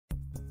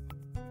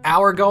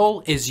Our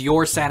goal is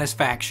your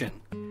satisfaction.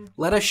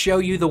 Let us show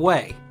you the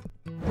way.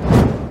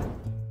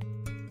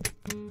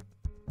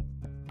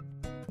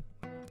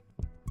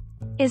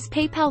 Is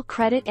PayPal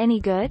Credit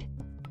any good?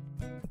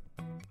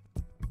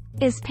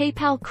 Is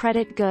PayPal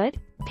Credit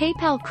good?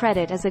 PayPal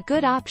Credit is a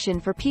good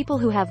option for people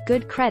who have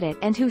good credit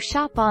and who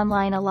shop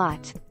online a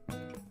lot.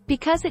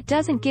 Because it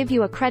doesn't give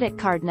you a credit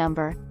card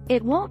number,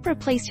 it won't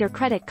replace your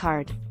credit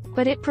card,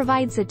 but it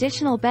provides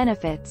additional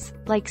benefits,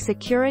 like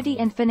security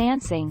and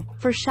financing,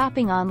 for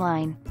shopping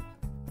online.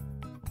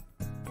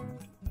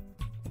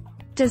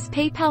 Does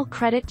PayPal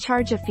Credit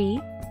charge a fee?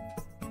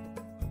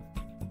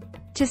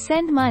 To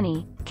send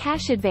money,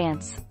 cash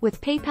advance,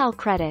 with PayPal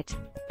Credit,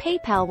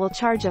 PayPal will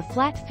charge a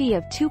flat fee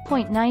of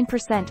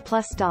 2.9%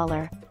 plus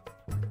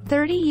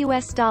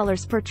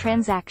 $30 per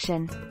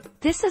transaction.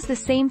 This is the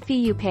same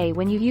fee you pay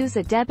when you use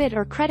a debit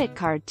or credit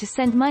card to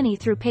send money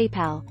through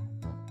PayPal.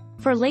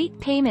 For late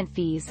payment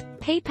fees,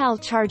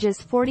 PayPal charges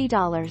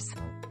 $40.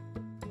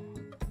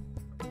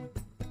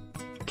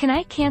 Can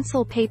I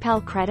cancel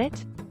PayPal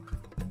Credit?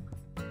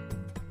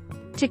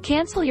 To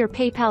cancel your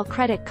PayPal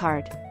credit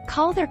card,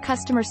 call their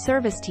customer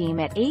service team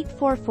at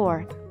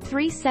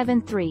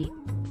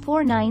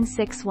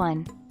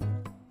 844-373-4961.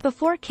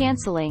 Before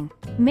canceling,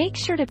 make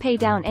sure to pay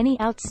down any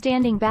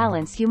outstanding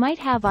balance you might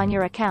have on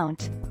your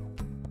account.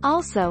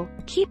 Also,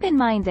 keep in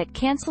mind that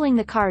canceling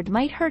the card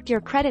might hurt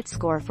your credit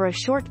score for a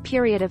short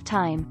period of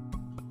time.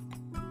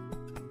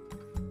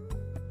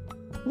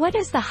 What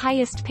is the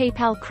highest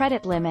PayPal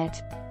credit limit?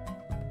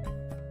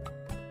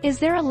 Is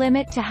there a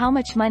limit to how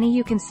much money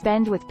you can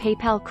spend with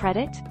PayPal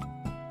Credit?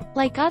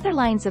 Like other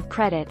lines of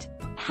credit,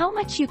 how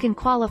much you can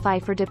qualify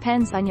for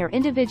depends on your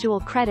individual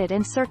credit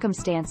and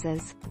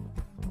circumstances.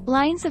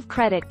 Lines of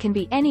credit can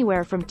be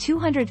anywhere from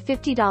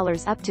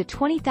 $250 up to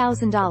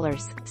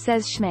 $20,000,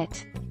 says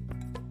Schmidt.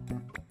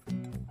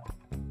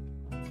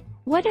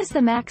 What is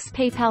the max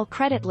PayPal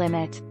credit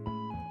limit?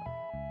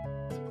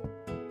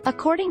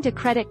 According to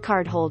credit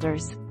card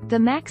holders, the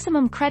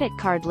maximum credit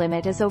card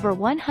limit is over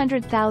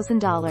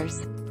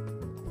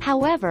 $100,000.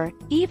 However,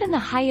 even the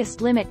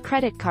highest limit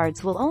credit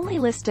cards will only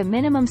list a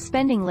minimum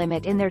spending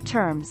limit in their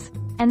terms,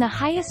 and the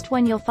highest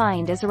one you'll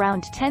find is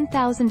around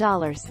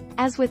 $10,000,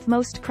 as with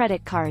most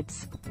credit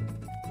cards.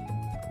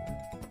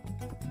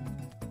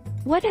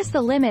 What is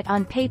the limit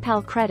on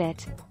PayPal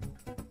Credit?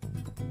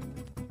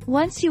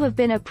 Once you have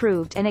been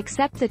approved and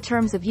accept the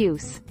terms of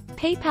use,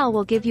 PayPal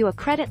will give you a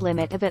credit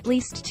limit of at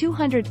least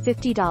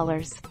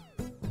 $250.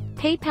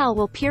 PayPal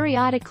will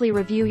periodically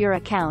review your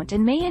account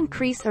and may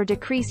increase or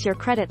decrease your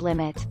credit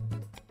limit.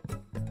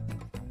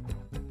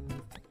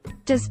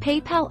 Does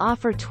PayPal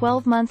offer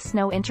 12 months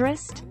no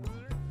interest?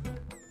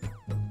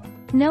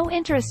 No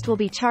interest will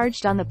be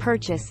charged on the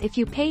purchase if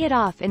you pay it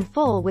off in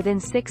full within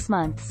 6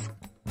 months.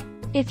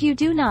 If you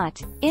do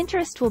not,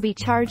 interest will be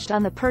charged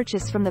on the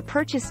purchase from the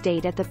purchase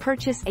date at the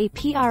purchase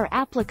APR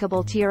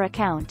applicable to your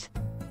account.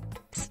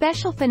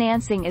 Special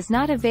financing is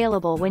not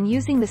available when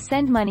using the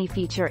Send Money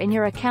feature in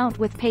your account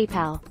with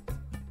PayPal.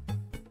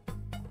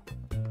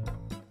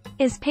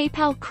 Is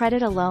PayPal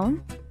Credit a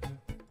loan?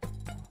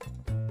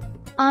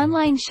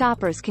 Online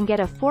shoppers can get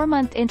a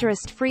 4-month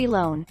interest-free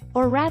loan,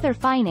 or rather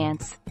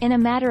finance, in a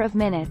matter of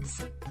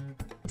minutes.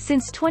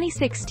 Since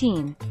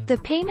 2016, the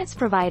payments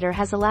provider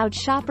has allowed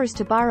shoppers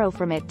to borrow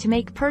from it to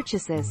make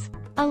purchases,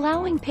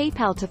 allowing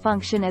PayPal to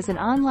function as an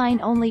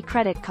online-only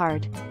credit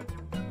card.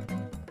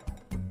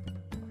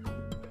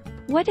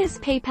 What is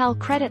PayPal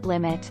Credit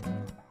Limit?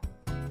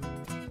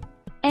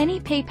 Any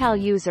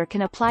PayPal user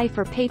can apply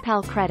for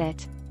PayPal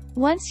Credit.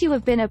 Once you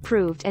have been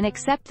approved and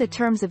accept the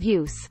terms of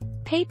use,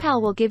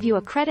 PayPal will give you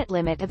a credit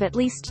limit of at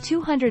least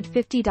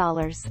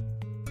 $250.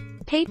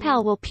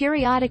 PayPal will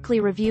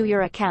periodically review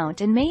your account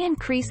and may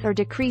increase or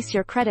decrease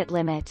your credit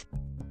limit.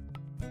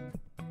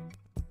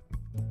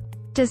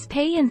 Does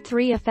Pay in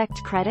 3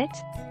 affect credit?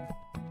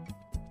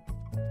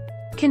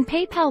 Can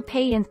PayPal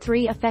Pay in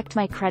 3 affect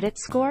my credit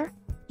score?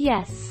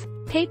 Yes.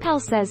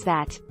 PayPal says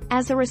that,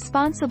 as a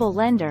responsible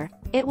lender,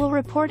 it will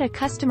report a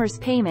customer's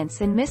payments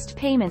and missed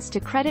payments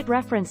to credit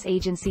reference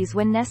agencies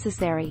when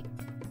necessary.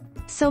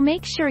 So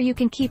make sure you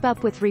can keep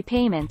up with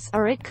repayments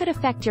or it could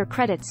affect your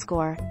credit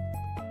score.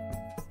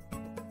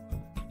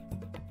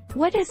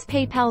 What is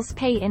PayPal's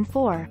Pay in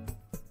 4?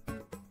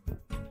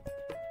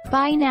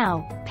 Buy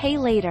now, pay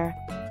later.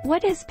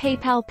 What is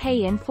PayPal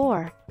Pay in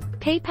 4?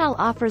 PayPal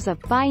offers a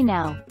Buy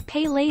Now,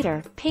 Pay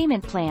Later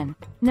payment plan,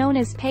 known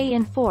as Pay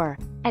in 4,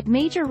 at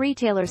major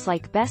retailers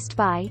like Best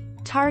Buy,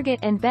 Target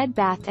and Bed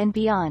Bath &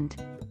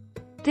 Beyond.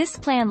 This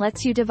plan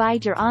lets you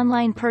divide your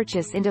online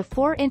purchase into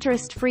 4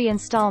 interest-free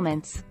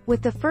installments,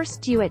 with the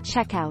first due at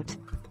checkout.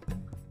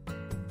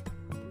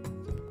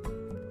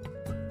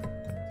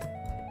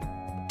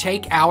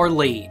 Take our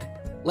lead.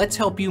 Let's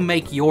help you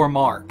make your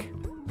mark.